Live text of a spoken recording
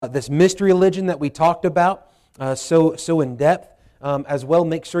this mystery religion that we talked about so in depth. As well,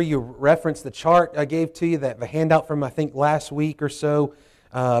 make sure you reference the chart I gave to you, the handout from I think last week or so.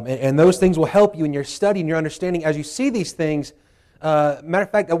 And those things will help you in your study and your understanding as you see these things. Matter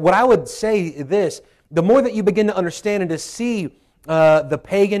of fact, what I would say this, the more that you begin to understand and to see the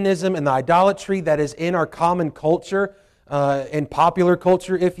paganism and the idolatry that is in our common culture, in popular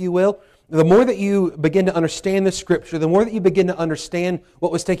culture, if you will, the more that you begin to understand the Scripture, the more that you begin to understand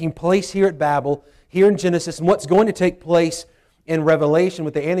what was taking place here at Babel, here in Genesis, and what's going to take place in Revelation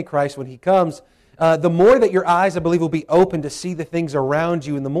with the Antichrist when he comes, the more that your eyes, I believe, will be open to see the things around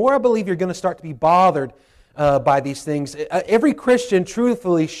you, and the more I believe you're going to start to be bothered by these things. Every Christian,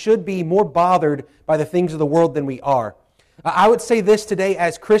 truthfully, should be more bothered by the things of the world than we are. I would say this today,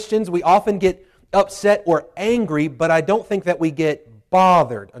 as Christians, we often get upset or angry, but I don't think that we get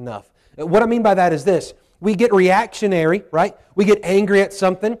bothered enough. What I mean by that is this. We get reactionary, right? We get angry at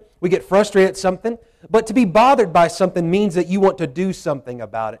something. We get frustrated at something. But to be bothered by something means that you want to do something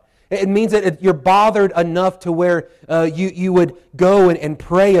about it. It means that you're bothered enough to where you would go and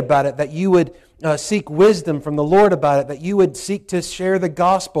pray about it, that you would seek wisdom from the Lord about it, that you would seek to share the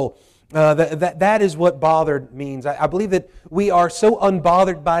gospel. That is what bothered means. I believe that we are so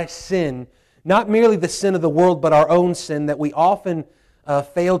unbothered by sin, not merely the sin of the world, but our own sin, that we often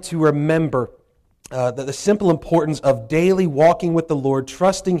fail to remember the simple importance of daily walking with the Lord,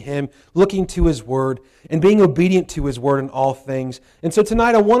 trusting Him, looking to His Word, and being obedient to His Word in all things. And so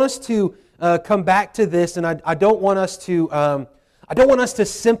tonight I want us to come back to this, and I don't want us to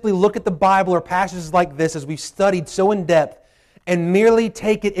simply look at the Bible or passages like this as we've studied so in depth and merely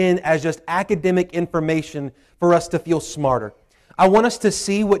take it in as just academic information for us to feel smarter. I want us to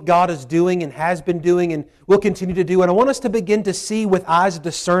see what God is doing and has been doing and will continue to do. And I want us to begin to see with eyes of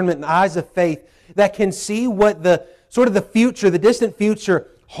discernment and eyes of faith that can see what the future, the distant future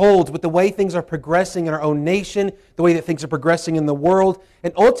holds with the way things are progressing in our own nation, the way that things are progressing in the world,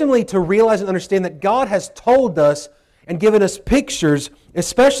 and ultimately to realize and understand that God has told us and given us pictures,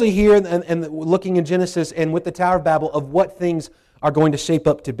 especially here and looking in Genesis and with the Tower of Babel, of what things are going to shape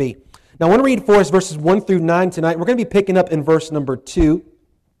up to be. Now I want to read for us verses 1 through 9 tonight. We're going to be picking up in verse number 2.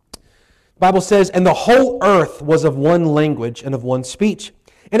 The Bible says, "And the whole earth was of one language and of one speech.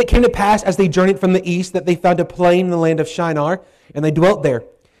 And it came to pass, as they journeyed from the east, that they found a plain in the land of Shinar, and they dwelt there.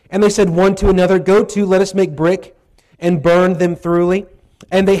 And they said one to another, Go to, let us make brick, and burn them thoroughly.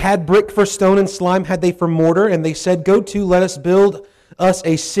 And they had brick for stone, and slime had they for mortar. And they said, Go to, let us build us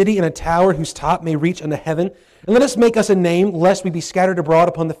a city and a tower whose top may reach unto heaven. And let us make us a name, lest we be scattered abroad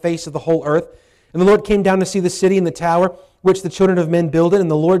upon the face of the whole earth. And the Lord came down to see the city and the tower, which the children of men builded.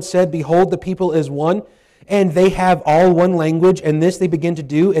 And the Lord said, Behold, the people is one, and they have all one language, and this they begin to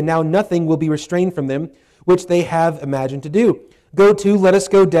do, and now nothing will be restrained from them, which they have imagined to do. Go to, let us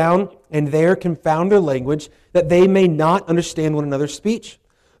go down, and there confound their language, that they may not understand one another's speech.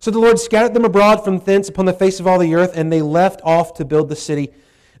 So the Lord scattered them abroad from thence upon the face of all the earth, and they left off to build the city.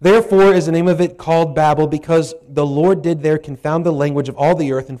 Therefore is the name of it called Babel, because the Lord did there confound the language of all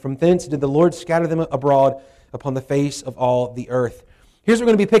the earth, and from thence did the Lord scatter them abroad upon the face of all the earth." Here's what we're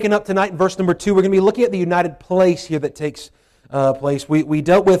going to be picking up tonight in verse number 2. We're going to be looking at the united place here that takes place. We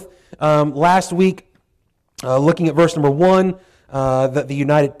dealt with last week looking at verse number 1, the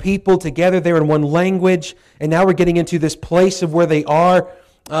united people together there in one language. And now we're getting into this place of where they are.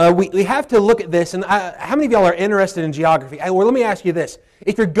 We have to look at this. And how many of y'all are interested in geography? Well, let me ask you this.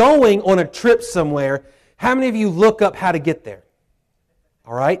 If you're going on a trip somewhere, how many of you look up how to get there?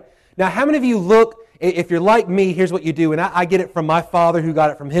 All right? Now, how many of you look... If you're like me, here's what you do, and I get it from my father who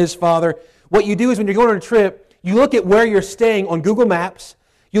got it from his father. What you do is when you're going on a trip, you look at where you're staying on Google Maps,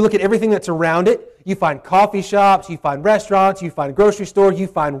 you look at everything that's around it, you find coffee shops, you find restaurants, you find grocery stores, you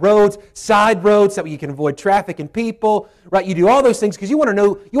find roads, side roads, so you can avoid traffic and people, right? You do all those things because you want to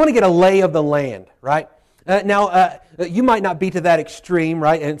know, you want to get a lay of the land, right? Now, you might not be to that extreme,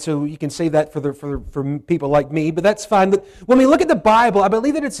 right? And so you can say that for people like me, but that's fine. But when we look at the Bible, I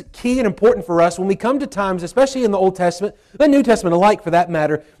believe that it's key and important for us when we come to times, especially in the Old Testament, the New Testament alike for that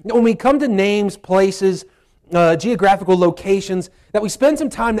matter, when we come to names, places, geographical locations, that we spend some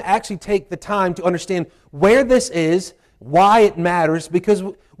time to actually take the time to understand where this is, why it matters, because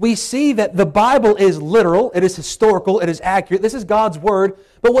we see that the Bible is literal, it is historical, it is accurate, this is God's Word,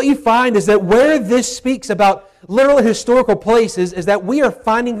 but what you find is that where this speaks about literal historical places is that we are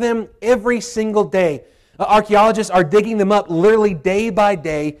finding them every single day. Archaeologists are digging them up literally day by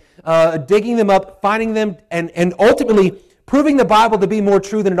day, digging them up, finding them, and ultimately proving the Bible to be more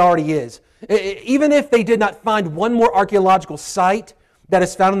true than it already is. Even if they did not find one more archaeological site that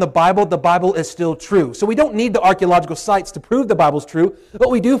is found in the Bible is still true. So we don't need the archaeological sites to prove the Bible's true.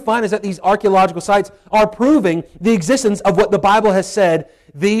 What we do find is that these archaeological sites are proving the existence of what the Bible has said.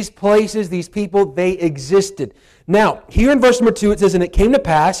 These places, these people, they existed. Now, here in verse number 2, it says, and it came to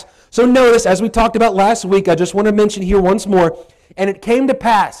pass. So notice, as we talked about last week, I just want to mention here once more, and it came to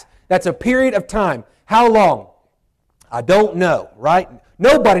pass. That's a period of time. How long? I don't know, right?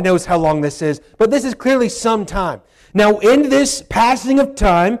 Nobody knows how long this is, but this is clearly some time. Now, in this passing of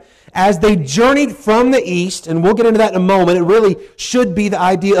time, as they journeyed from the east, and we'll get into that in a moment, it really should be the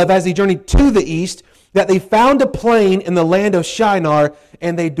idea of as they journeyed to the east, that they found a plain in the land of Shinar,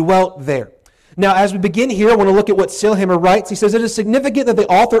 and they dwelt there. Now, as we begin here, I want to look at what Sailhammer writes. He says, it is significant that the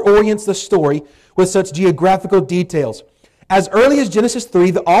author orients the story with such geographical details. As early as Genesis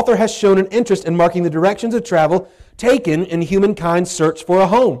 3, the author has shown an interest in marking the directions of travel taken in humankind's search for a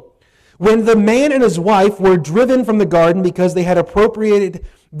home. When the man and his wife were driven from the garden because they had appropriated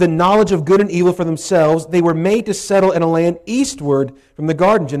the knowledge of good and evil for themselves, they were made to settle in a land eastward from the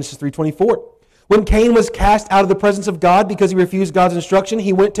garden, Genesis 3:24. When Cain was cast out of the presence of God because he refused God's instruction,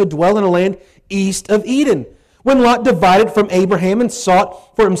 he went to dwell in a land east of Eden. When Lot divided from Abraham and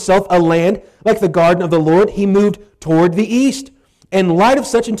sought for himself a land like the garden of the Lord, he moved toward the east. In light of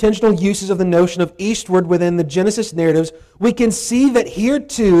such intentional uses of the notion of eastward within the Genesis narratives, we can see that here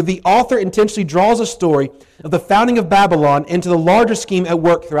too the author intentionally draws a story of the founding of Babylon into the larger scheme at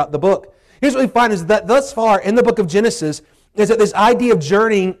work throughout the book. Here's what we find is that thus far in the book of Genesis is that this idea of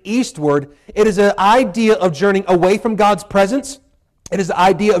journeying eastward, it is an idea of journeying away from God's presence. It is the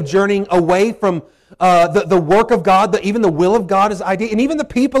idea of journeying away from the work of God, even the will of God is the idea, and even the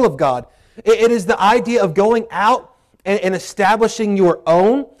people of God. It is the idea of going out and establishing your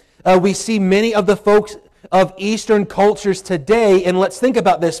own. We see many of the folks of Eastern cultures today, and let's think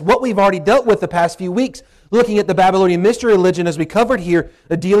about this, what we've already dealt with the past few weeks, looking at the Babylonian mystery religion as we covered here,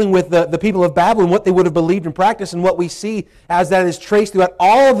 dealing with the people of Babylon, what they would have believed and practiced, and what we see as that is traced throughout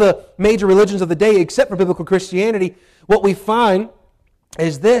all the major religions of the day except for biblical Christianity. What we find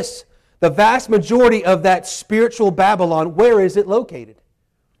is this: the vast majority of that spiritual Babylon, where is it located?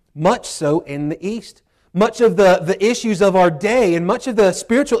 Much so in the East. Much of the issues of our day and much of the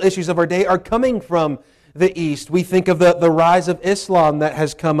spiritual issues of our day are coming from the East. We think of the rise of Islam that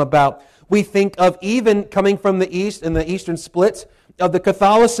has come about. We think of even coming from the East and the Eastern splits of the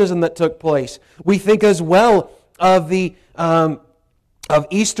Catholicism that took place. We think as well of the of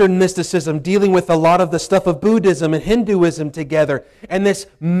Eastern mysticism, dealing with a lot of the stuff of Buddhism and Hinduism together, and this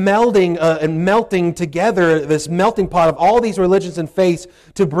melding and melting together, this melting pot of all these religions and faiths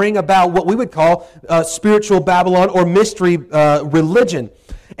to bring about what we would call spiritual Babylon or mystery religion.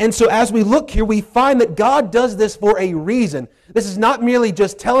 And so as we look here, we find that God does this for a reason. This is not merely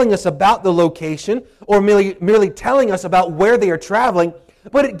just telling us about the location or merely telling us about where they are traveling,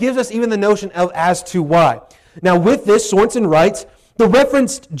 but it gives us even the notion of as to why. Now with this, Sorensen writes, the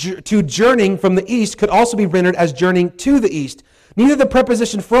reference to journeying from the east could also be rendered as journeying to the east. Neither the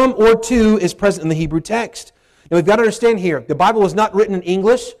preposition from or to is present in the Hebrew text. Now we've got to understand here, the Bible was not written in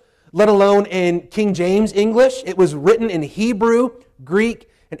English, let alone in King James English. It was written in Hebrew, Greek,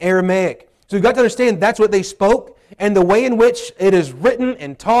 and Aramaic. So we've got to understand that's what they spoke, and the way in which it is written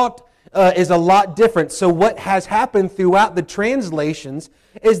and taught is a lot different. So what has happened throughout the translations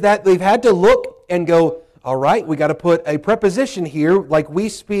is that they've had to look and go, all right, we got to put a preposition here, like we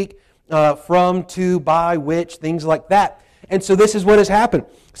speak from, to, by, which, things like that. And so this is what has happened.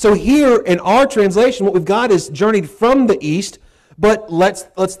 So here in our translation, what we've got is journeyed from the east, but let's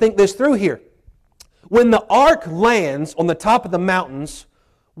think this through here. When the ark lands on the top of the mountains,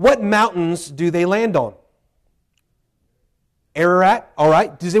 what mountains do they land on? Ararat, all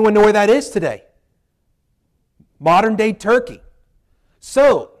right. Does anyone know where that is today? Modern day Turkey.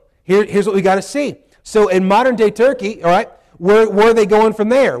 So here's what we got to see. So in modern day Turkey, all right, where are they going from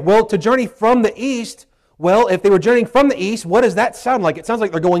there? Well, to journey from the east, well, if they were journeying from the east, what does that sound like? It sounds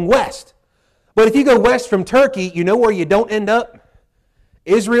like they're going west. But if you go west from Turkey, you know where you don't end up?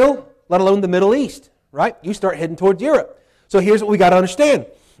 Israel, let alone the Middle East, right? You start heading towards Europe. So here's what we got to understand.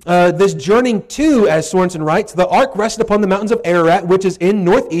 This journeying to, as Sorensen writes, the ark rested upon the mountains of Ararat, which is in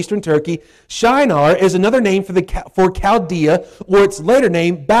northeastern Turkey. Shinar is another name for Chaldea, or its later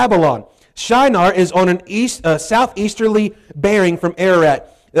name, Babylon. Shinar is on an southeasterly bearing from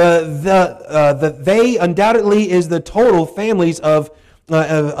Ararat. They undoubtedly is the total families of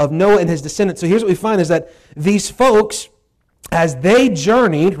Noah and his descendants. So here's what we find is that these folks, as they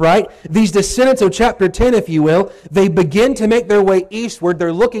journeyed, right, these descendants of chapter 10, if you will, they begin to make their way eastward.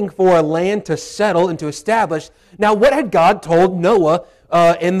 They're looking for a land to settle and to establish. Now, what had God told Noah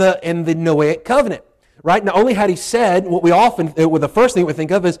in the Noahic covenant? right? Not only had he said, what the first thing we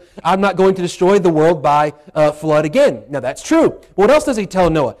think of is, I'm not going to destroy the world by flood again. Now that's true. But what else does he tell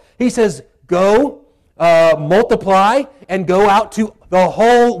Noah? He says, go, multiply, and go out to the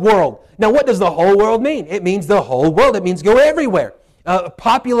whole world. Now what does the whole world mean? It means the whole world. It means go everywhere.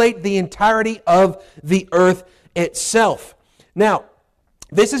 Populate the entirety of the earth itself. Now,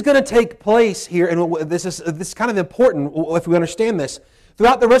 this is going to take place here, and this is kind of important if we understand this.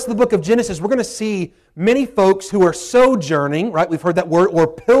 Throughout the rest of the book of Genesis, we're going to see many folks who are sojourning, right? We've heard that word, or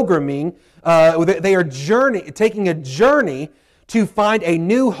pilgriming. They are taking a journey to find a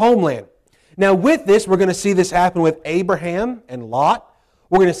new homeland. Now, with this, we're going to see this happen with Abraham and Lot.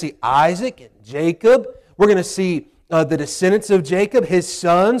 We're going to see Isaac and Jacob. We're going to see the descendants of Jacob, his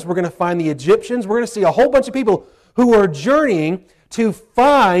sons. We're going to find the Egyptians. We're going to see a whole bunch of people who are journeying to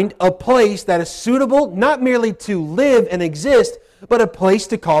find a place that is suitable, not merely to live and exist, but a place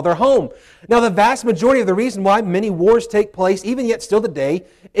to call their home. Now, the vast majority of the reason why many wars take place, even yet still today,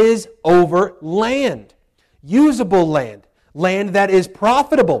 is over land. Usable land. Land that is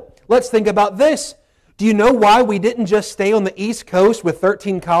profitable. Let's think about this. Do you know why we didn't just stay on the East Coast with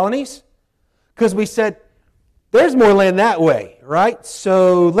 13 colonies? Because we said, there's more land that way, right?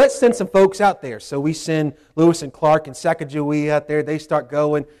 So let's send some folks out there. So we send Lewis and Clark and Sacagawea out there. They start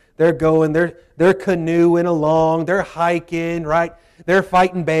going. They're canoeing along. They're hiking, right? They're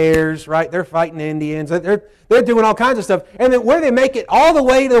fighting bears, right? They're fighting Indians. They're doing all kinds of stuff. And then where they make it all the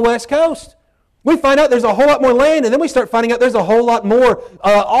way to the West Coast, we find out there's a whole lot more land, and then we start finding out there's a whole lot more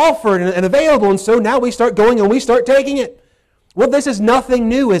offered and available. And so now we start going and we start taking it. Well, this is nothing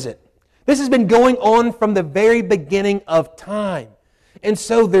new, is it? This has been going on from the very beginning of time. And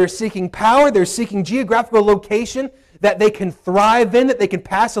so they're seeking power, they're seeking geographical location that they can thrive in, that they can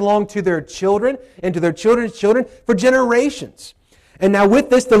pass along to their children and to their children's children for generations. And now with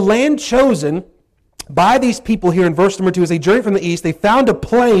this, the land chosen by these people here in verse number 2, as they journeyed from the east, they found a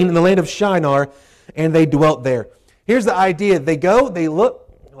plain in the land of Shinar, and they dwelt there. Here's the idea. They go, they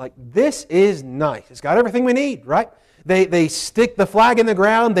look, like, this is nice. It's got everything we need, right? They stick the flag in the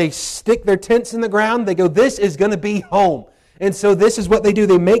ground. They stick their tents in the ground. They go, this is going to be home. And so this is what they do.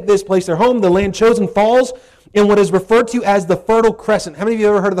 They make this place their home. The land chosen falls in what is referred to as the Fertile Crescent. How many of you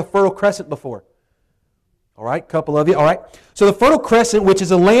have ever heard of the Fertile Crescent before? All right, a couple of you. All right. So the Fertile Crescent, which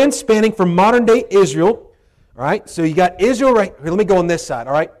is a land spanning from modern-day Israel. All right, so you got Israel right here. Let me go on this side,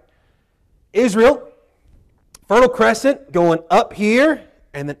 all right? Israel, Fertile Crescent going up here,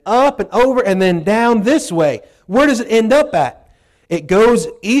 and then up and over, and then down this way. Where does it end up at? It goes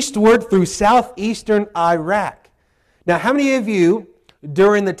eastward through southeastern Iraq. Now, how many of you,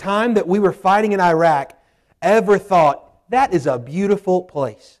 during the time that we were fighting in Iraq, ever thought, that is a beautiful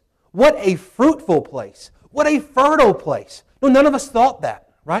place? What a fruitful place. What a fertile place. No, none of us thought that,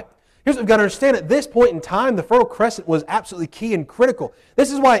 right? Here's what we've got to understand. At this point in time, the Fertile Crescent was absolutely key and critical.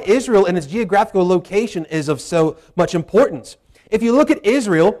 This is why Israel and its geographical location is of so much importance. If you look at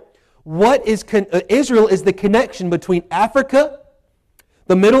Israel, Israel is the connection between Africa,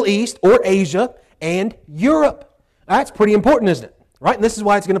 the Middle East, or Asia, and Europe. That's pretty important, isn't it? Right? And this is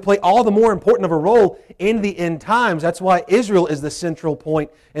why it's going to play all the more important of a role in the end times. That's why Israel is the central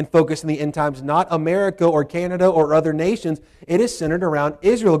point and focus in the end times, not America or Canada or other nations. It is centered around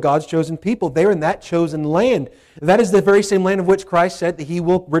Israel, God's chosen people. They're in that chosen land. That is the very same land of which Christ said that He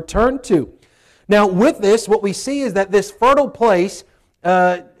will return to. Now, with this, what we see is that this fertile place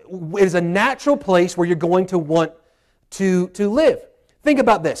is a natural place where you're going to want to live. Think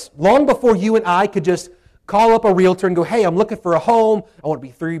about this. Long before you and I could just call up a realtor and go, hey, I'm looking for a home. I want to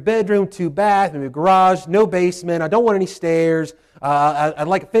be 3-bedroom, 2-bath, maybe a garage, no basement. I don't want any stairs. I'd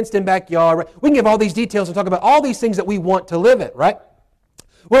like a fenced-in backyard. Right? We can give all these details and talk about all these things that we want to live in, right?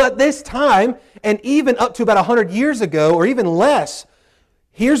 Well, at this time, and even up to about 100 years ago, or even less,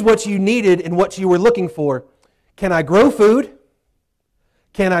 here's what you needed and what you were looking for. Can I grow food?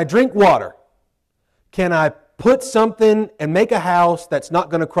 Can I drink water? Can I put something and make a house that's not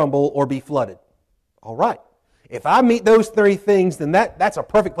going to crumble or be flooded? All right. If I meet those 3 things, then that's a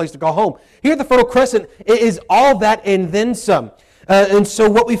perfect place to go home. Here at the Fertile Crescent, it is all that and then some. And so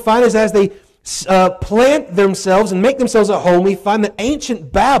what we find is as they plant themselves and make themselves at home, we find that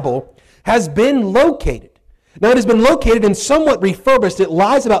ancient Babel has been located. Now, it has been located and somewhat refurbished. It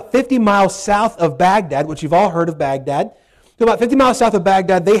lies about 50 miles south of Baghdad, which you've all heard of Baghdad. So about 50 miles south of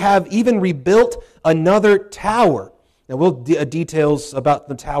Baghdad, they have even rebuilt another tower. Now, details about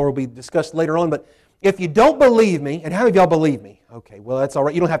the tower will be discussed later on, but if you don't believe me, and how many of y'all believe me? Okay, well, that's all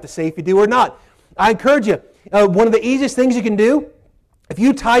right. You don't have to say if you do or not. I encourage you, one of the easiest things you can do, if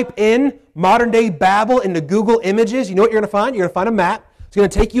you type in modern-day Babel into Google Images, you know what you're going to find? You're going to find a map. It's going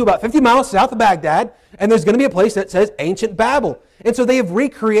to take you about 50 miles south of Baghdad. And there's going to be a place that says ancient Babel. And so they have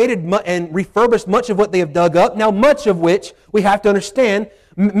recreated and refurbished much of what they have dug up. Now, much of which we have to understand,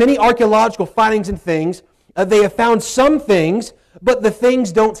 many archaeological findings and things, they have found some things, but the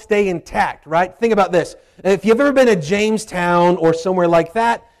things don't stay intact, right? Think about this. If you've ever been to Jamestown or somewhere like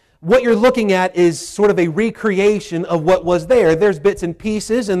that, what you're looking at is sort of a recreation of what was there. There's bits and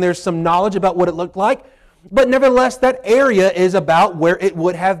pieces, and there's some knowledge about what it looked like. But nevertheless, that area is about where it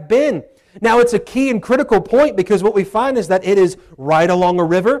would have been. Now, it's a key and critical point because what we find is that it is right along a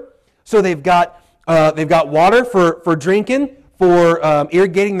river. So they've got water for drinking, for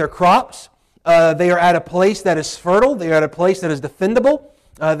irrigating their crops. They are at a place that is fertile. They are at a place that is defendable.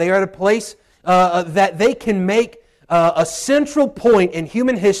 They are at a place that they can make a central point in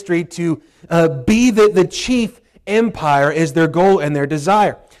human history to be the chief empire is their goal and their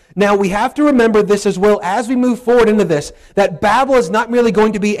desire. Now, we have to remember this as well as we move forward into this, that Babel is not merely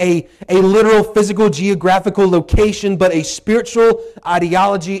going to be a literal, physical, geographical location, but a spiritual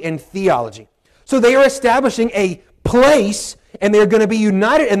ideology and theology. So they are establishing a place, and they're going to be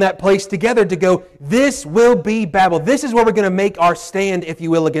united in that place together to go, this will be Babel. This is where we're going to make our stand, if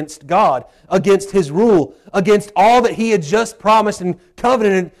you will, against God, against His rule, against all that He had just promised and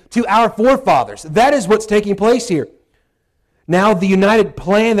covenanted to our forefathers. That is what's taking place here. Now, the united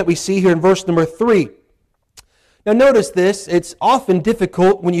plan that we see here in verse number 3. Now, notice this. It's often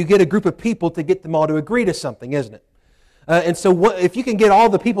difficult when you get a group of people to get them all to agree to something, isn't it? And so if you can get all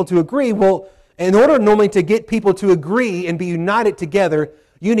the people to agree, well, in order normally to get people to agree and be united together,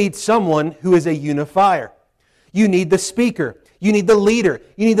 you need someone who is a unifier. You need the speaker. You need the leader.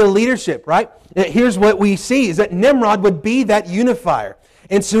 You need the leadership, right? Here's what we see is that Nimrod would be that unifier.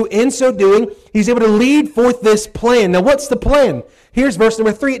 And so in so doing, he's able to lead forth this plan. Now, what's the plan? Here's verse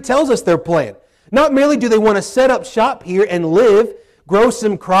number 3. It tells us their plan. Not merely do they want to set up shop here and live, grow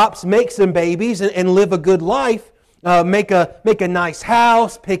some crops, make some babies, and live a good life, make a nice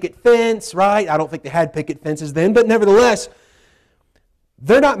house, picket fence, right? I don't think they had picket fences then, but nevertheless,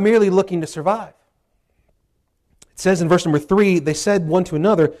 they're not merely looking to survive. It says in verse number 3, they said one to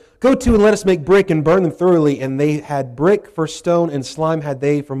another, "Go to and let us make brick and burn them thoroughly." And they had brick for stone and slime had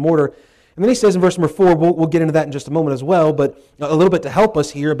they for mortar. And then he says in verse number 4, we'll get into that in just a moment as well, but a little bit to help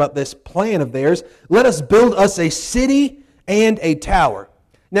us here about this plan of theirs. "Let us build us a city and a tower."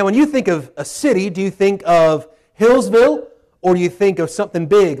 Now, when you think of a city, do you think of Hillsville, or do you think of something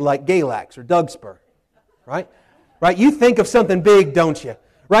big like Galax or Dougspur? Right? Right? You think of something big, don't you?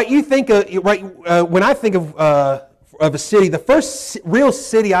 Right? You think of when I think of a city, the first real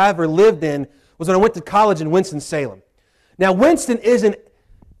city I ever lived in was when I went to college in Winston-Salem. Now, Winston isn't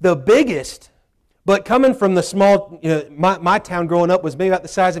the biggest, but coming from the small, my town growing up was maybe about the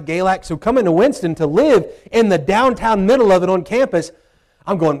size of Galax. So coming to Winston to live in the downtown middle of it on campus,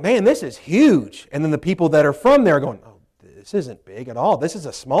 I'm going, man, this is huge. And then the people that are from there are going, oh, this isn't big at all. This is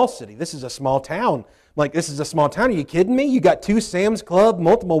a small city. This is a small town. Like, this is a small town. Are you kidding me? You got 2 Sam's Club,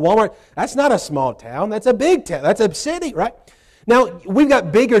 multiple Walmart. That's not a small town. That's a big town. That's a city, right? Now, we've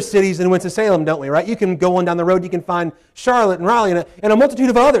got bigger cities than Winston-Salem, don't we, right? You can go on down the road. You can find Charlotte and Raleigh and a multitude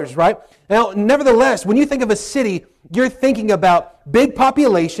of others, right? Now, nevertheless, when you think of a city, you're thinking about big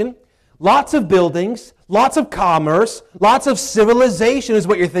population, lots of buildings, lots of commerce, lots of civilization is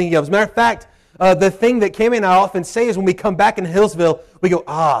what you're thinking of. As a matter of fact, the thing that Cami and I often say is when we come back in Hillsville, we go,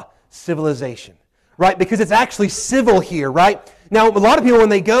 civilization. Right? Because it's actually civil here, right? Now, a lot of people, when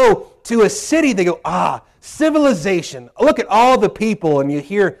they go to a city, they go, civilization. Look at all the people, and you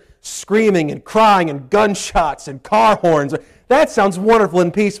hear screaming and crying and gunshots and car horns. That sounds wonderful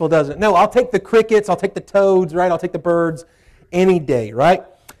and peaceful, doesn't it? No, I'll take the crickets, I'll take the toads, right? I'll take the birds any day, right?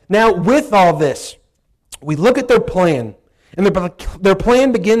 Now, with all this, we look at their plan, and their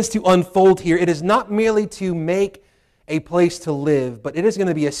plan begins to unfold here. It is not merely to make a place to live, but it is going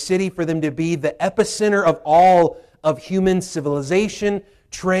to be a city for them to be the epicenter of all of human civilization,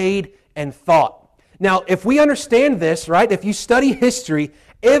 trade, and thought. Now, if we understand this, right, if you study history,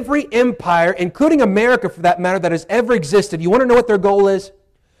 every empire, including America for that matter, that has ever existed, you want to know what their goal is?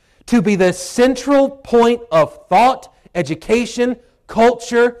 To be the central point of thought, education,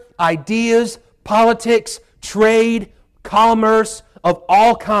 culture, ideas, politics, trade, commerce of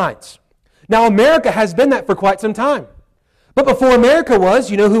all kinds. Now, America has been that for quite some time. But before America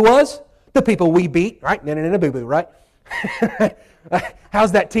was, you know who was? The people we beat, right? Na-na-na-boo-boo, right?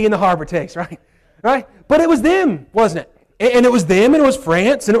 How's that tea in the harbor taste, right? Right? But it was them, wasn't it? And it was them, and it was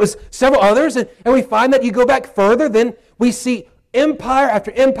France, and it was several others. And we find that you go back further, then we see empire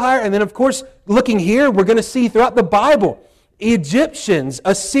after empire. And then, of course, looking here, we're going to see throughout the Bible, Egyptians,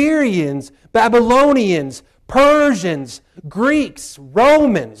 Assyrians, Babylonians, Persians, Greeks,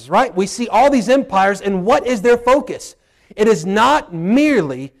 Romans, right? We see all these empires, and what is their focus? It is not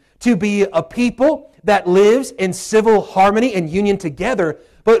merely to be a people that lives in civil harmony and union together,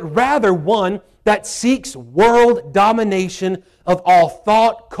 but rather one that seeks world domination of all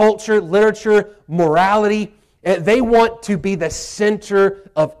thought, culture, literature, morality. They want to be the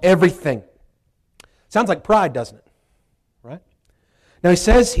center of everything. Sounds like pride, doesn't it? Right? Now he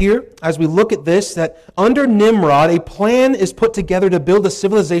says here, as we look at this, that under Nimrod, a plan is put together to build a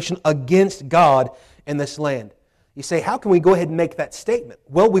civilization against God in this land. You say, how can we go ahead and make that statement?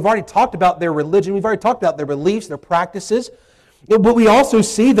 Well, we've already talked about their religion. We've already talked about their beliefs, their practices. But we also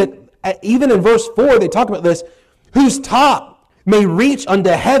see that even in verse 4, they talk about this, whose top may reach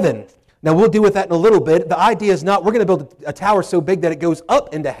unto heaven. Now, we'll deal with that in a little bit. The idea is not we're going to build a tower so big that it goes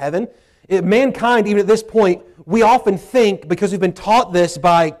up into heaven. Mankind, even at this point, we often think, because we've been taught this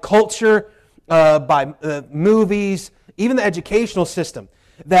by culture, by movies, even the educational system,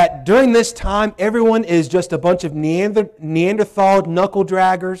 that during this time, everyone is just a bunch of Neanderthal knuckle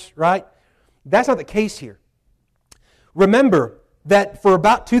draggers, right? That's not the case here. Remember that for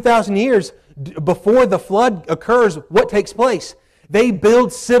about 2,000 years before the flood occurs, what takes place? They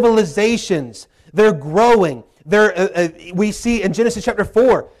build civilizations. They're growing. We see in Genesis chapter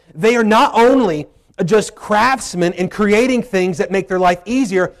 4, they are not only just craftsmen in creating things that make their life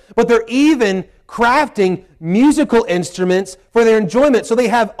easier, but they're even crafting musical instruments for their enjoyment. So they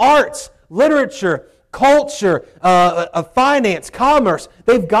have arts, literature, culture, finance, commerce.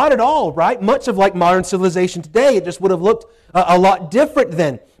 They've got it all, right? Much of like modern civilization today, it just would have looked a lot different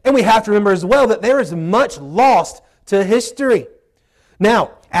then. And we have to remember as well that there is much lost to history.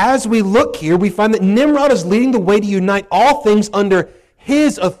 Now, as we look here, we find that Nimrod is leading the way to unite all things under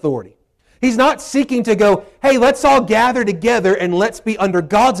his authority. He's not seeking to go, hey, let's all gather together and let's be under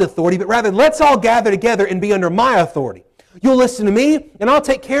God's authority, but rather, let's all gather together and be under my authority. You'll listen to me, and I'll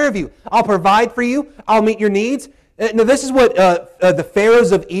take care of you. I'll provide for you. I'll meet your needs. Now, this is what the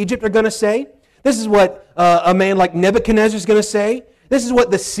pharaohs of Egypt are going to say. This is what a man like Nebuchadnezzar is going to say. This is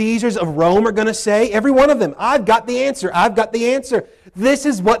what the Caesars of Rome are going to say. Every one of them. I've got the answer. I've got the answer. This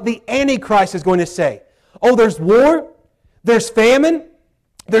is what the Antichrist is going to say. Oh, there's war. There's famine.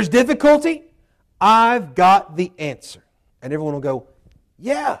 There's difficulty. I've got the answer. And everyone will go,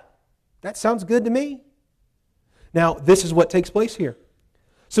 yeah, that sounds good to me. Now, this is what takes place here.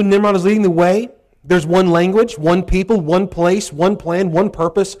 So Nimrod is leading the way. There's one language, one people, one place, one plan, one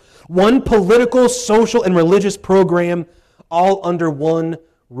purpose, one political, social, and religious program, all under one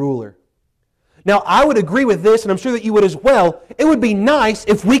ruler. Now, I would agree with this, and I'm sure that you would as well. It would be nice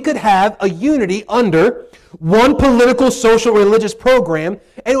if we could have a unity under one political, social, religious program,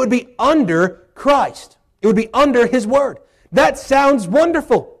 and it would be under Christ. It would be under His Word. That sounds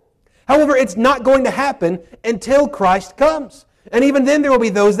wonderful. However, it's not going to happen until Christ comes. And even then there will be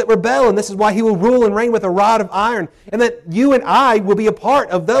those that rebel, and this is why He will rule and reign with a rod of iron, and that you and I will be a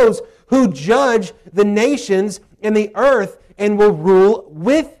part of those who judge the nations and the earth and will rule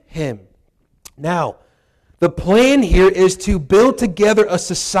with Him. Now, the plan here is to build together a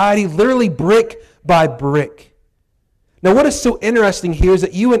society literally brick by brick. Now, what is so interesting here is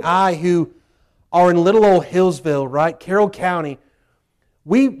that you and I, who are in little old Hillsville, right, Carroll County,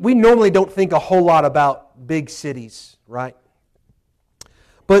 we normally don't think a whole lot about big cities, right?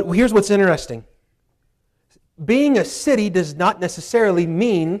 But here's what's interesting. Being a city does not necessarily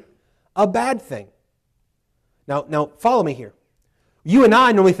mean a bad thing. Now follow me here. You and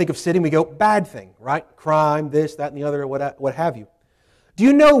I normally think of city and we go, bad thing, right? Crime, this, that, and the other, what have you. Do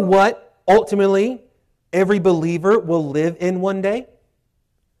you know what ultimately every believer will live in one day?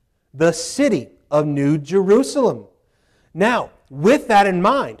 The city of New Jerusalem. Now, with that in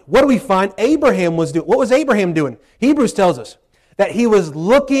mind, what do we find Abraham was doing? What was Abraham doing? Hebrews tells us that he was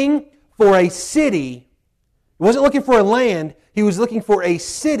looking for a city. He wasn't looking for a land. He was looking for a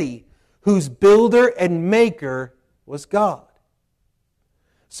city whose builder and maker was God.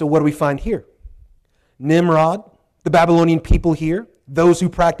 So what do we find here? Nimrod, the Babylonian people here, those who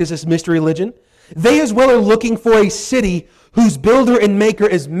practice this mystery religion, they as well are looking for a city whose builder and maker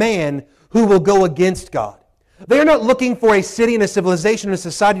is man who will go against God. They are not looking for a city and a civilization and a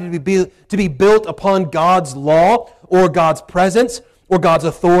society to be built upon God's law or God's presence or God's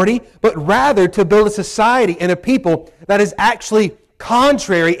authority, but rather to build a society and a people that is actually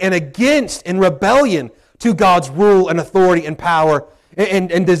contrary and against and rebellion to God's rule and authority and power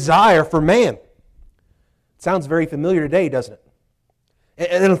and desire for man. It sounds very familiar today, doesn't it?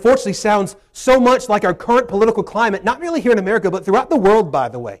 And it unfortunately sounds so much like our current political climate, not merely here in America, but throughout the world, by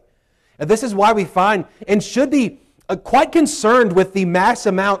the way. And this is why we find and should be quite concerned with the mass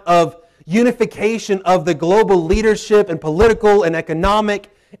amount of unification of the global leadership and political and economic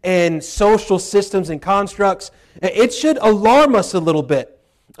and social systems and constructs, it should alarm us a little bit.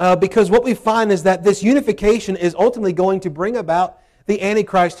 Because what we find is that this unification is ultimately going to bring about the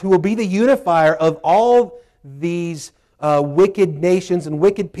Antichrist, who will be the unifier of all these wicked nations and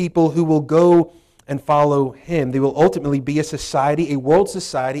wicked people who will go and follow him. They will ultimately be a society, a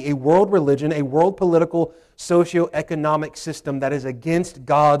world religion, a world political, socio-economic system that is against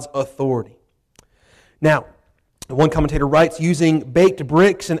God's authority. Now, one commentator writes, using baked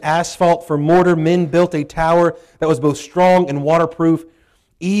bricks and asphalt for mortar, men built a tower that was both strong and waterproof,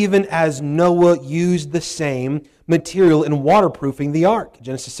 even as Noah used the same material in waterproofing the ark,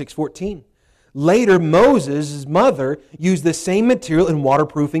 Genesis 6:14. Later, Moses' mother used the same material in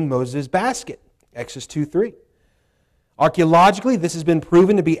waterproofing Moses' basket, Exodus 2:3. Archaeologically, this has been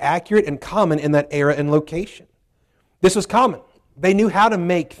proven to be accurate and common in that era and location. This was common. They knew how to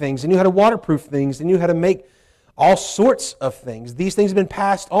make things. They knew how to waterproof things. They knew how to make all sorts of things. These things have been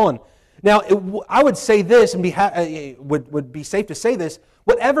passed on. Now, I would say this, and would be safe to say this,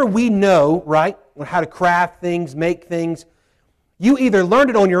 whatever we know, right, on how to craft things, make things, you either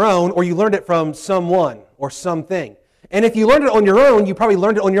learned it on your own or you learned it from someone or something. And if you learned it on your own, you probably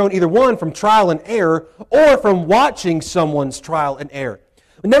learned it on your own either one, from trial and error, or from watching someone's trial and error.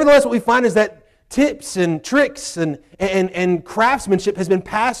 But nevertheless, what we find is that tips and tricks and craftsmanship has been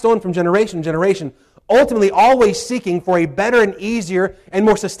passed on from generation to generation, ultimately always seeking for a better and easier and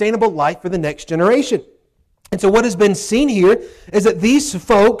more sustainable life for the next generation. And so what has been seen here is that these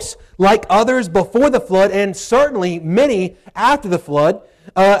folks, like others before the flood, and certainly many after the flood,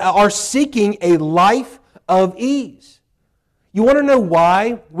 are seeking a life of ease. You want to know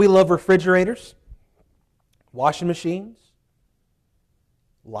why we love refrigerators, washing machines?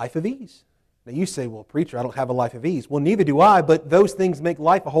 Life of ease. Now you say, well, preacher, I don't have a life of ease. Well, neither do I, but those things make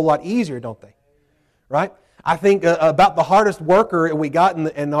life a whole lot easier, don't they? Right? I think about the hardest worker we got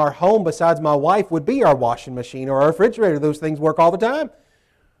in our home besides my wife would be our washing machine or our refrigerator. Those things work all the time.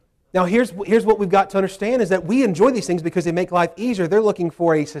 Now here's what we've got to understand is that we enjoy these things because they make life easier. They're looking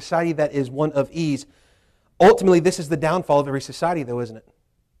for a society that is one of ease. Ultimately, this is the downfall of every society, though, isn't it?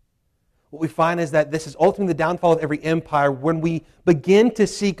 What we find is that this is ultimately the downfall of every empire when we begin to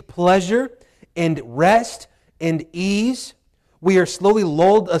seek pleasure and rest and ease. We are slowly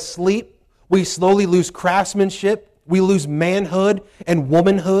lulled asleep. We slowly lose craftsmanship. We lose manhood and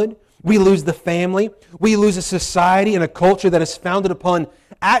womanhood. We lose the family. We lose a society and a culture that is founded upon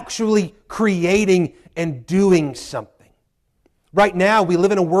actually creating and doing something. Right now, we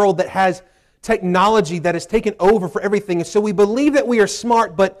live in a world that has technology that has taken over for everything. And so we believe that we are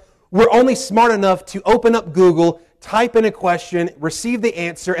smart, but we're only smart enough to open up Google, type in a question, receive the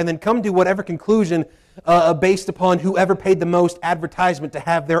answer, and then come to whatever conclusion based upon whoever paid the most advertisement to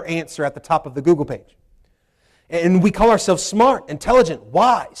have their answer at the top of the Google page. And we call ourselves smart, intelligent,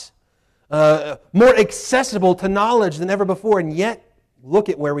 wise, more accessible to knowledge than ever before. And yet, look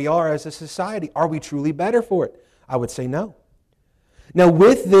at where we are as a society. Are we truly better for it? I would say no. Now,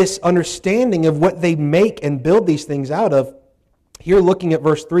 with this understanding of what they make and build these things out of, here looking at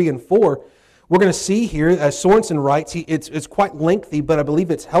verse 3 and 4, we're going to see here, as Sorensen writes, it's quite lengthy, but I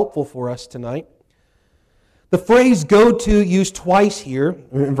believe it's helpful for us tonight. The phrase go to, used twice here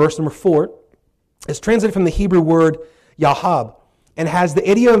in verse number 4, is translated from the Hebrew word yahab and has the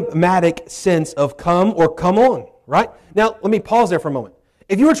idiomatic sense of come or come on, right? Now, let me pause there for a moment.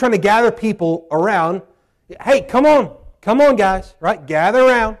 If you were trying to gather people around, hey, come on guys, right? Gather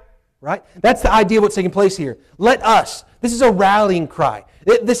around, right? That's the idea of what's taking place here. Let us. This is a rallying cry.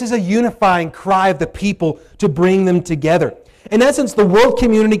 This is a unifying cry of the people to bring them together. In essence, the world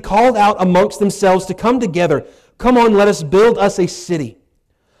community called out amongst themselves to come together. Come on, let us build us a city.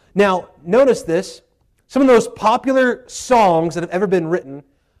 Now, notice this. Some of the most popular songs that have ever been written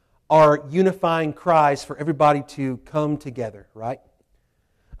are unifying cries for everybody to come together, right?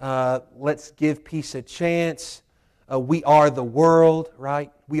 Let's give peace a chance. We are the world,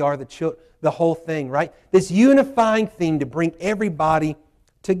 right? We are the children. The whole thing, right? This unifying theme to bring everybody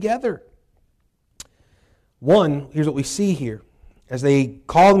together. One, here's what we see here. As they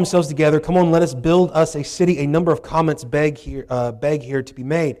call themselves together, come on, let us build us a city. A number of comments beg here to be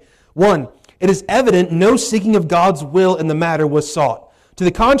made. One, it is evident no seeking of God's will in the matter was sought. To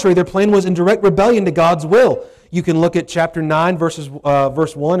the contrary, their plan was in direct rebellion to God's will. You can look at chapter 9, verse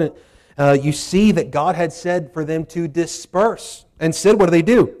 1, and you see that God had said for them to disperse. And said, what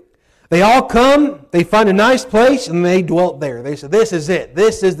do? They all come, they find a nice place, and they dwelt there. They said, this is it.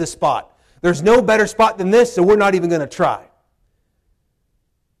 This is the spot. There's no better spot than this, so we're not even going to try.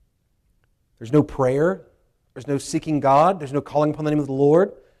 There's no prayer. There's no seeking God. There's no calling upon the name of the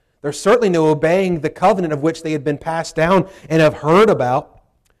Lord. There's certainly no obeying the covenant of which they had been passed down and have heard about.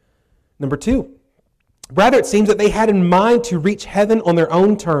 Number 2, rather it seems that they had in mind to reach heaven on their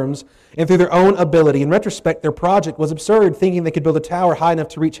own terms and through their own ability. In retrospect, their project was absurd, thinking they could build a tower high enough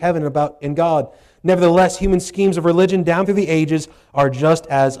to reach heaven in God. Nevertheless, human schemes of religion down through the ages are just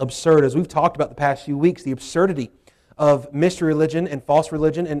as absurd. As we've talked about the past few weeks, the absurdity of mystery religion and false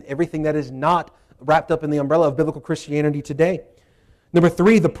religion and everything that is not wrapped up in the umbrella of biblical Christianity today. Number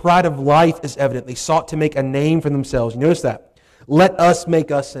 3, the pride of life is evident. They sought to make a name for themselves. You notice that? Let us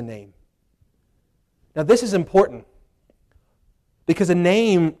make us a name. Now this is important because a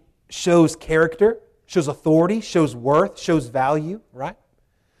name shows character, shows authority, shows worth, shows value, right?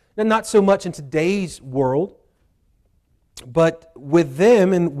 Now not so much in today's world, but with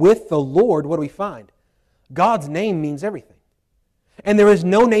them and with the Lord, what do we find? God's name means everything. And there is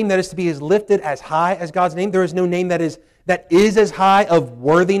no name that is to be as lifted as high as God's name. There is no name that is as high of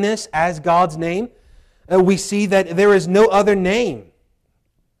worthiness as God's name. We see that there is no other name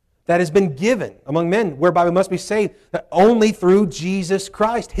that has been given among men whereby we must be saved, that only through Jesus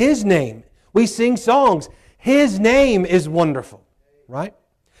Christ. His name. We sing songs. His name is wonderful. Right?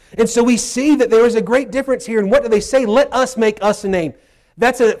 And so we see that there is a great difference here. And what do they say? Let us make us a name.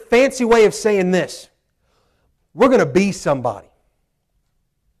 That's a fancy way of saying this. We're going to be somebody.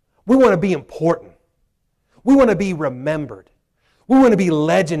 We want to be important. We want to be remembered. We want to be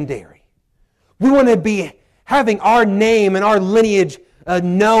legendary. We want to be having our name and our lineage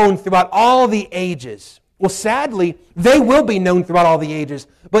known throughout all the ages. Well, sadly, they will be known throughout all the ages,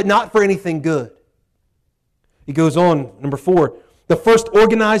 but not for anything good. He goes on, number 4. The first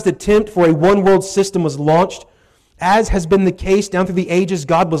organized attempt for a one-world system was launched. As has been the case down through the ages,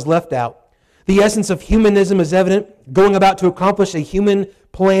 God was left out. The essence of humanism is evident, going about to accomplish a human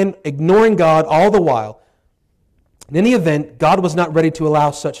plan, ignoring God all the while. In any event, God was not ready to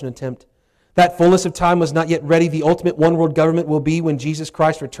allow such an attempt. That fullness of time was not yet ready. The ultimate one-world government will be when Jesus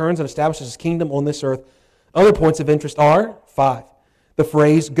Christ returns and establishes His kingdom on this earth. Other points of interest are 5. The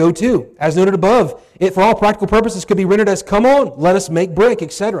phrase, go to. As noted above, it for all practical purposes could be rendered as, come on, let us make brick,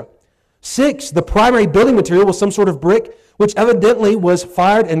 etc. 6. The primary building material was some sort of brick, which evidently was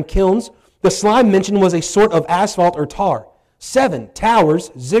fired in kilns. The slime mentioned was a sort of asphalt or tar. 7. Towers,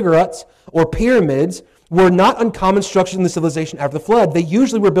 ziggurats, or pyramids were not uncommon structures in the civilization after the flood. They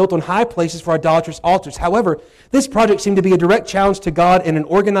usually were built on high places for idolatrous altars. However, this project seemed to be a direct challenge to God in an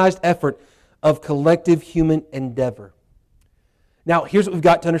organized effort of collective human endeavor. Now, here's what we've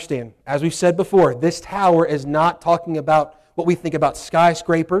got to understand. As we've said before, this tower is not talking about what we think about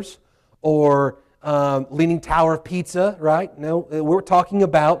skyscrapers or Leaning Tower of Pizza, right? No, we're talking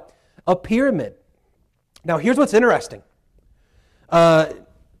about a pyramid. Now, here's what's interesting.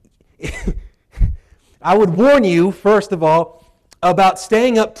 I would warn you, first of all, about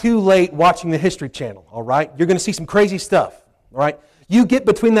staying up too late watching the History Channel, all right? You're going to see some crazy stuff, all right? You get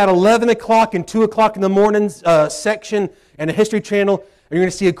between that 11 o'clock and 2 o'clock in the morning section and the History Channel, and you're going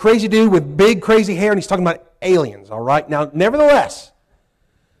to see a crazy dude with big, crazy hair, and he's talking about aliens, all right? Now, nevertheless,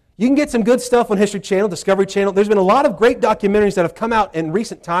 you can get some good stuff on History Channel, Discovery Channel. There's been a lot of great documentaries that have come out in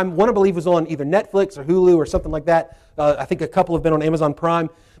recent time. One, I believe, was on either Netflix or Hulu or something like that. I think a couple have been on Amazon Prime.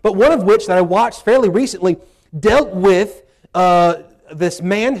 But one of which that I watched fairly recently dealt with this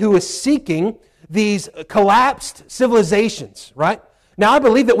man who is seeking these collapsed civilizations, right? Now, I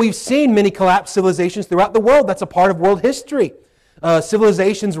believe that we've seen many collapsed civilizations throughout the world. That's a part of world history.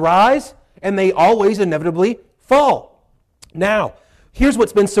 Civilizations rise, and they always inevitably fall. Now, here's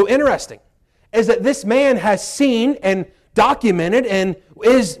what's been so interesting, is that this man has seen and documented and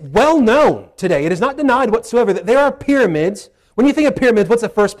is well known today. It is not denied whatsoever that there are pyramids. When you think of pyramids, what's the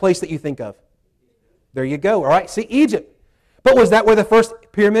first place that you think of? There you go, all right? See, Egypt. But was that where the first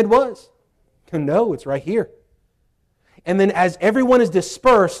pyramid was? No, it's right here. And then as everyone is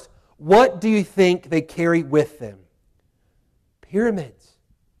dispersed, what do you think they carry with them? Pyramids.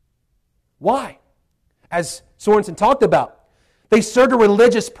 Why? As Sorensen talked about, they served a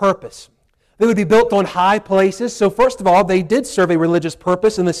religious purpose. They would be built on high places. So first of all, they did serve a religious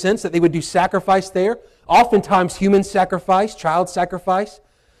purpose in the sense that they would do sacrifice there. Oftentimes human sacrifice, child sacrifice.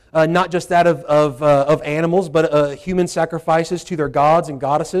 Not just that of animals, but human sacrifices to their gods and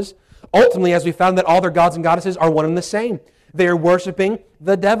goddesses. Ultimately, as we found that all their gods and goddesses are one and the same. They are worshiping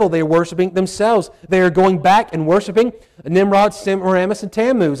the devil. They are worshiping themselves. They are going back and worshiping Nimrod, Semiramis, and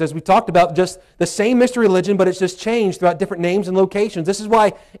Tammuz. As we talked about, just the same mystery religion, but it's just changed throughout different names and locations. This is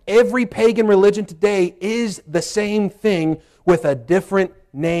why every pagan religion today is the same thing with a different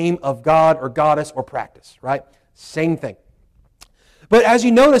name of God or goddess or practice, right? Same thing. But as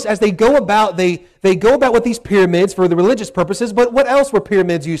you notice, as they go about, they go about with these pyramids for the religious purposes, but what else were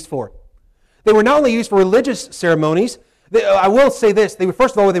pyramids used for? They were not only used for religious ceremonies. I will say this,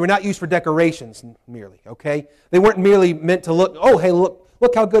 first of all, they were not used for decorations merely, okay? They weren't merely meant to look, oh, hey,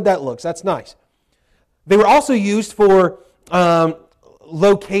 look how good that looks, that's nice. They were also used for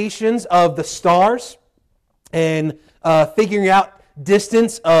locations of the stars and figuring out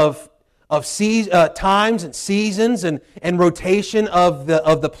distance of times and seasons and rotation of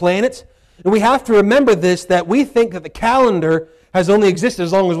the planets. And we have to remember this, that we think that the calendar has only existed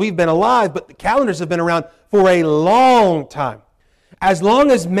as long as we've been alive, but the calendars have been around for a long time. As long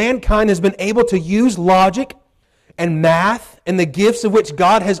as mankind has been able to use logic and math and the gifts of which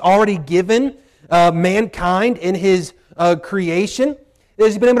God has already given mankind in His creation,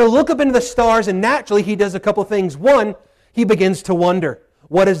 he's been able to look up into the stars, and naturally he does a couple things. One, he begins to wonder,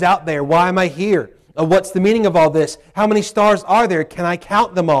 what is out there? Why am I here? What's the meaning of all this? How many stars are there? Can I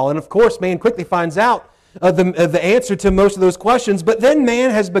count them all? And of course, man quickly finds out the answer to most of those questions. But then man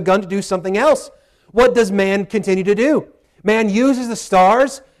has begun to do something else. What does man continue to do? Man uses the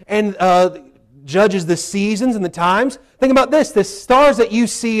stars and judges the seasons and the times. Think about this. The stars that you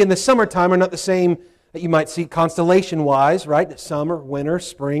see in the summertime are not the same that you might see constellation-wise, right? Summer, winter,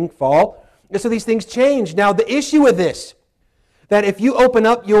 spring, fall. And so these things change. Now, the issue with this, that if you open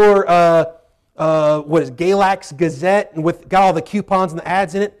up your, Galax Gazette, and got all the coupons and the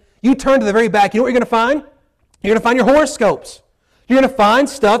ads in it, you turn to the very back, you know what you're going to find? You're going to find your horoscopes. You're going to find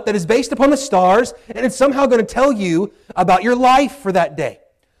stuff that is based upon the stars, and it's somehow going to tell you about your life for that day.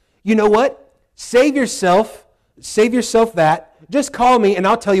 You know what? Save yourself that. Just call me, and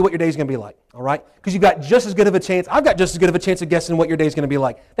I'll tell you what your day is going to be like. All right? Because you've got just as good of a chance. I've got just as good of a chance of guessing what your day is going to be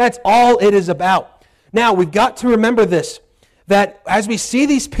like. That's all it is about. Now, we've got to remember this, that as we see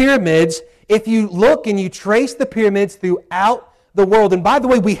these pyramids, if you look and you trace the pyramids throughout the world, and by the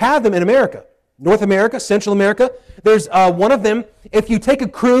way, we have them in America, North America, Central America. There's one of them. If you take a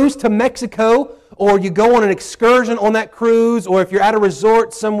cruise to Mexico, or you go on an excursion on that cruise, or if you're at a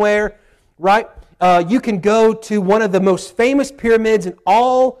resort somewhere, right, you can go to one of the most famous pyramids in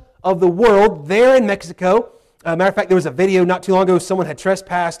all of the world there in Mexico. Matter of fact, there was a video not too long ago, someone had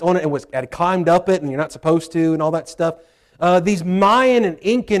trespassed on it and had climbed up it, and you're not supposed to, and all that stuff. These Mayan and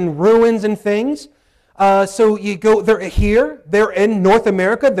Incan ruins and things. So you go, they're here, they're in North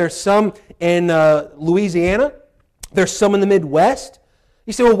America, there's some in Louisiana, there's some in the Midwest.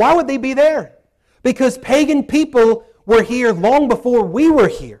 You say, well, why would they be there? Because pagan people were here long before we were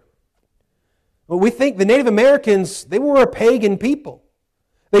here. Well, we think the Native Americans, they were a pagan people.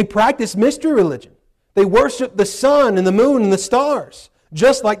 They practiced mystery religion. They worshiped the sun and the moon and the stars,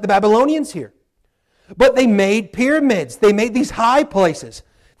 just like the Babylonians here. But they made pyramids. They made these high places.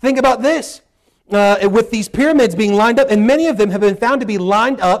 Think about this. With these pyramids being lined up, and many of them have been found to be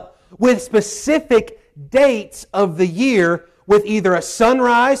lined up with specific dates of the year with either a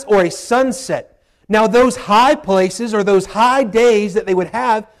sunrise or a sunset. Now, those high places or those high days that they would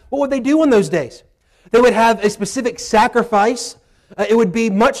have, what would they do on those days? They would have a specific sacrifice. It would be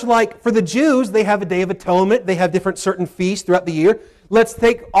much like, for the Jews, they have a Day of Atonement. They have different certain feasts throughout the year. Let's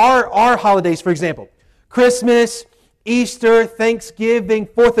take our holidays, for example. Christmas, Easter, Thanksgiving,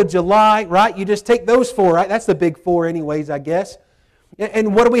 4th of July, right? You just take those four, right? That's the big four anyways, I guess.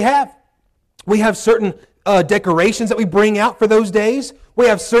 And what do we have? We have certain decorations that we bring out for those days. We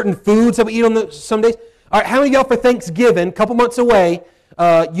have certain foods that we eat on some days. All right, how many of y'all for Thanksgiving, a couple months away,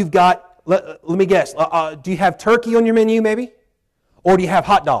 you've got, let me guess, do you have turkey on your menu maybe? Or do you have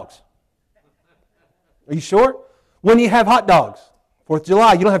hot dogs? Are you sure? When do you have hot dogs? 4th of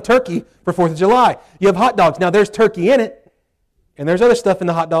July. You don't have turkey for 4th of July. You have hot dogs. Now, there's turkey in it, and there's other stuff in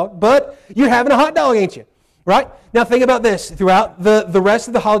the hot dog, but you're having a hot dog, ain't you? Right? Now, think about this. Throughout the rest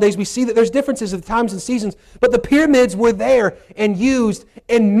of the holidays, we see that there's differences of times and seasons, but the pyramids were there and used,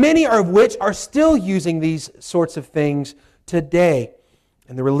 and many of which are still using these sorts of things today.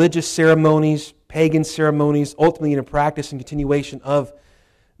 And the religious ceremonies, pagan ceremonies, ultimately in a practice and continuation of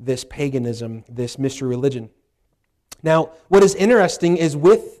this paganism, this mystery religion. Now, what is interesting is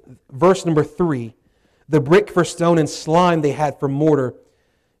with verse number 3, the brick for stone and slime they had for mortar,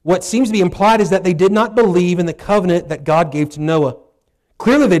 what seems to be implied is that they did not believe in the covenant that God gave to Noah.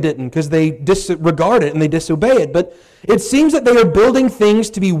 Clearly they didn't, because they disregard it and they disobey it. But it seems that they are building things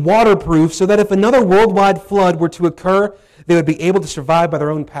to be waterproof so that if another worldwide flood were to occur, they would be able to survive by their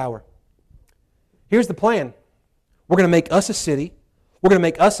own power. Here's the plan. We're going to make us a city. We're going to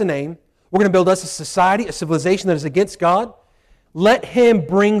make us a name. We're going to build us a society, a civilization that is against God. Let Him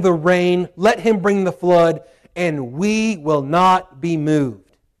bring the rain. Let Him bring the flood, and we will not be moved.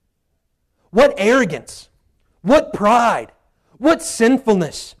 What arrogance. What pride. What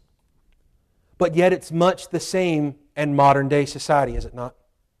sinfulness! But yet it's much the same in modern day society, is it not?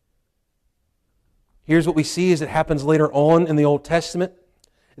 Here's what we see as it happens later on in the Old Testament.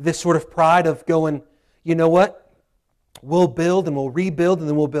 This sort of pride of going, you know what? We'll build and we'll rebuild and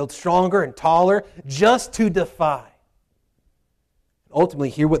then we'll build stronger and taller just to defy. Ultimately,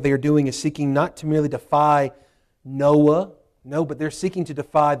 here what they are doing is seeking not to merely defy Noah, no, but they're seeking to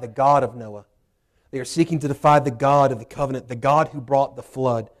defy the God of Noah. They are seeking to defy the God of the covenant, the God who brought the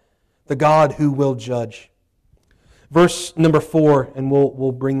flood, the God who will judge. Verse number 4, and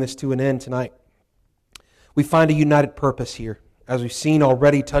we'll bring this to an end tonight. We find a united purpose here, as we've seen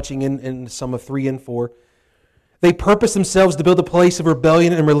already touching in some of 3 and 4. They purpose themselves to build a place of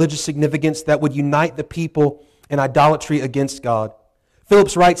rebellion and religious significance that would unite the people in idolatry against God.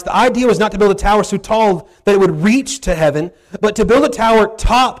 Phillips writes, the idea was not to build a tower so tall that it would reach to heaven, but to build a tower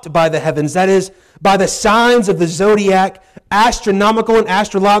topped by the heavens, that is, by the signs of the zodiac. Astronomical and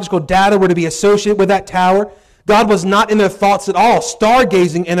astrological data were to be associated with that tower. God was not in their thoughts at all.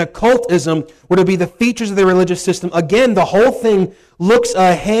 Stargazing and occultism were to be the features of their religious system. Again, the whole thing looks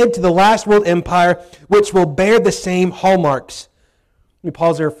ahead to the last world empire, which will bear the same hallmarks. Let me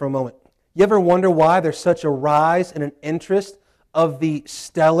pause there for a moment. You ever wonder why there's such a rise in an interest of the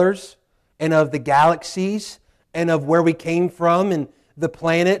stellars and of the galaxies and of where we came from and the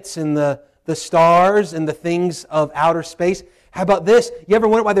planets and the stars and the things of outer space? How about this? You ever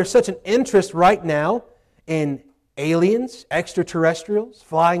wonder why there's such an interest right now in aliens, extraterrestrials,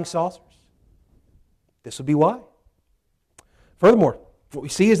 flying saucers? This would be why. Furthermore, what we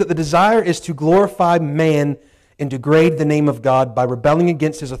see is that the desire is to glorify man and degrade the name of God by rebelling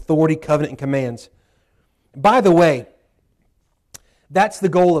against His authority, covenant, and commands. By the way, that's the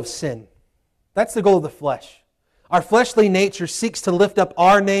goal of sin. That's the goal of the flesh. Our fleshly nature seeks to lift up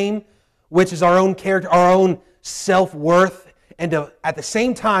our name, which is our own character, our own self-worth. And at the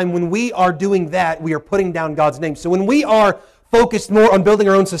same time, when we are doing that, we are putting down God's name. So when we are focused more on building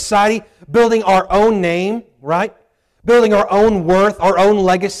our own society, building our own name, right? Building our own worth, our own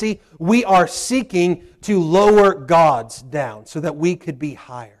legacy, we are seeking to lower God's down so that we could be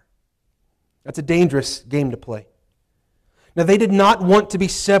higher. That's a dangerous game to play. Now, they did not want to be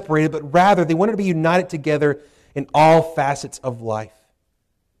separated, but rather they wanted to be united together in all facets of life.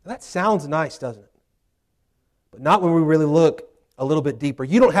 Now, that sounds nice, doesn't it? But not when we really look a little bit deeper.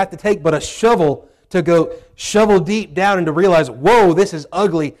 You don't have to take but a shovel to go shovel deep down and to realize, whoa, this is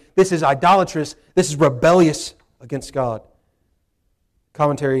ugly, this is idolatrous, this is rebellious against God.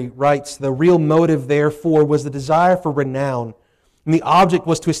 Commentary writes, the real motive, therefore, was the desire for renown. And the object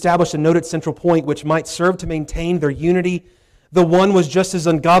was to establish a noted central point which might serve to maintain their unity. The one was just as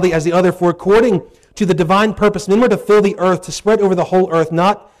ungodly as the other, for according to the divine purpose, men were to fill the earth, to spread over the whole earth,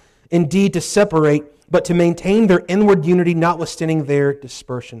 not indeed to separate, but to maintain their inward unity, notwithstanding their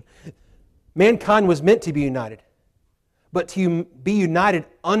dispersion. Mankind was meant to be united, but to be united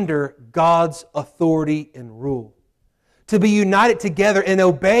under God's authority and rule. To be united together in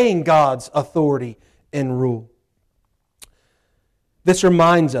obeying God's authority and rule. This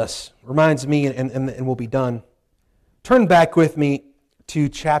reminds me, and we'll be done. Turn back with me to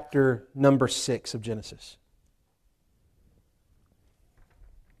chapter number 6 of Genesis.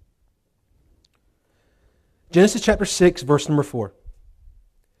 Genesis chapter 6, verse number 4.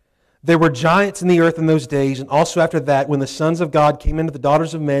 There were giants in the earth in those days, and also after that, when the sons of God came into the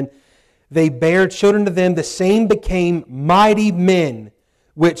daughters of men, they bare children to them. The same became mighty men,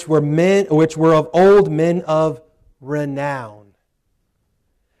 which were of old, men of renown.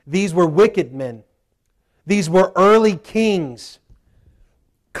 These were wicked men. These were early kings,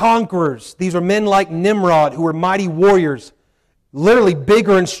 conquerors. These were men like Nimrod, who were mighty warriors, literally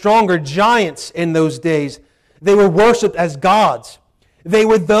bigger and stronger giants in those days. They were worshipped as gods. They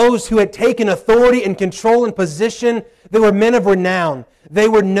were those who had taken authority and control and position. They were men of renown. They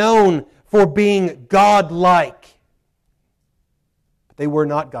were known for being godlike. But they were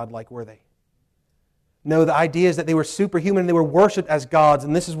not godlike, were they? No, the idea is that they were superhuman and they were worshipped as gods.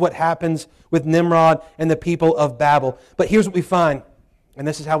 And this is what happens with Nimrod and the people of Babel. But here's what we find, and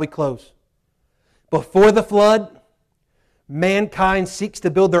this is how we close. Before the flood, mankind seeks to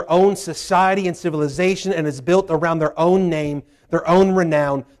build their own society and civilization and is built around their own name, their own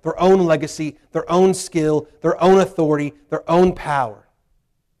renown, their own legacy, their own skill, their own authority, their own power.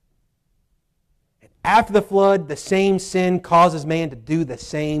 And after the flood, the same sin causes man to do the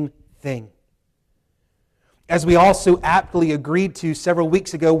same thing. As we also aptly agreed to several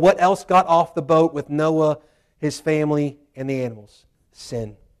weeks ago, what else got off the boat with Noah, his family, and the animals?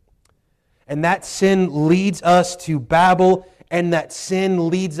 Sin. And that sin leads us to Babel, and that sin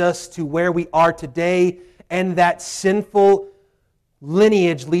leads us to where we are today, and that sinful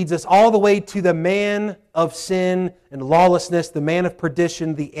lineage leads us all the way to the man of sin and lawlessness, the man of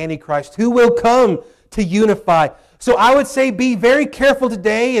perdition, the Antichrist, who will come to unify. So I would say be very careful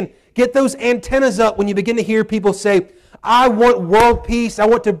today and get those antennas up when you begin to hear people say, I want world peace. I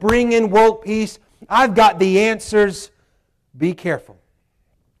want to bring in world peace. I've got the answers. Be careful.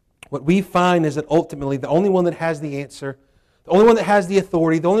 What we find is that ultimately the only one that has the answer, the only one that has the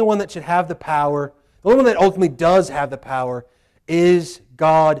authority, the only one that should have the power, the only one that ultimately does have the power is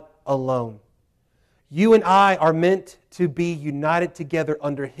God alone. You and I are meant to be united together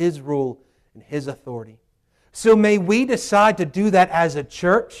under His rule and His authority. So may we decide to do that as a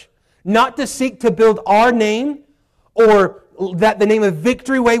church, not to seek to build our name or that the name of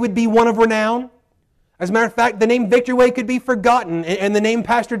Victory Way would be one of renown. As a matter of fact, the name Victory Way could be forgotten, and the name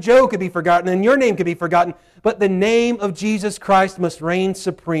Pastor Joe could be forgotten, and your name could be forgotten, but the name of Jesus Christ must reign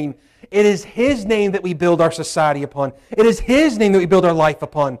supreme. It is His name that we build our society upon. It is His name that we build our life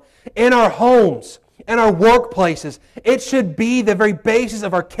upon. In our homes, in our workplaces, it should be the very basis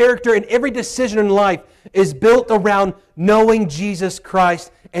of our character, and every decision in life is built around knowing Jesus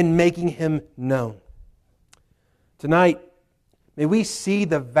Christ and making Him known. Tonight, may we see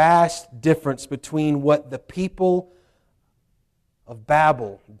the vast difference between what the people of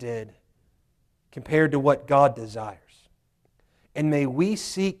Babel did compared to what God desires. And may we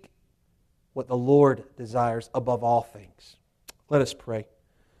seek what the Lord desires above all things. Let us pray.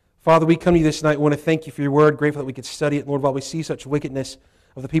 Father, we come to You this night. We want to thank You for Your word. Grateful that we could study it. Lord, while we see such wickedness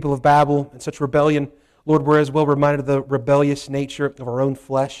of the people of Babel and such rebellion, Lord, we're as well reminded of the rebellious nature of our own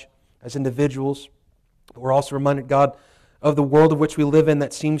flesh as individuals. But we're also reminded, God, of the world of which we live in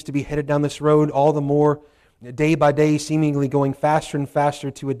that seems to be headed down this road all the more, day by day, seemingly going faster and faster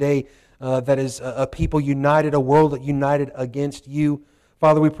to a day that is a people united, a world united against You.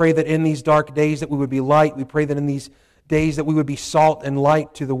 Father, we pray that in these dark days that we would be light. We pray that in these days that we would be salt and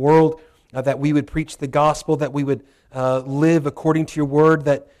light to the world, that we would preach the gospel, that we would live according to Your word,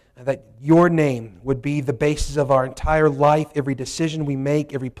 that Your name would be the basis of our entire life, every decision we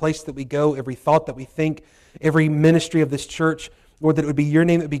make, every place that we go, every thought that we think, every ministry of this church. Lord, that it would be Your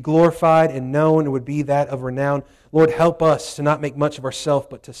name that would be glorified and known, it would be that of renown. Lord, help us to not make much of ourselves,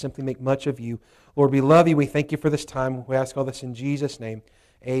 but to simply make much of You. Lord, we love You. We thank You for this time. We ask all this in Jesus' name.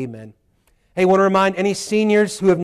 Amen. Hey, I want to remind any seniors who have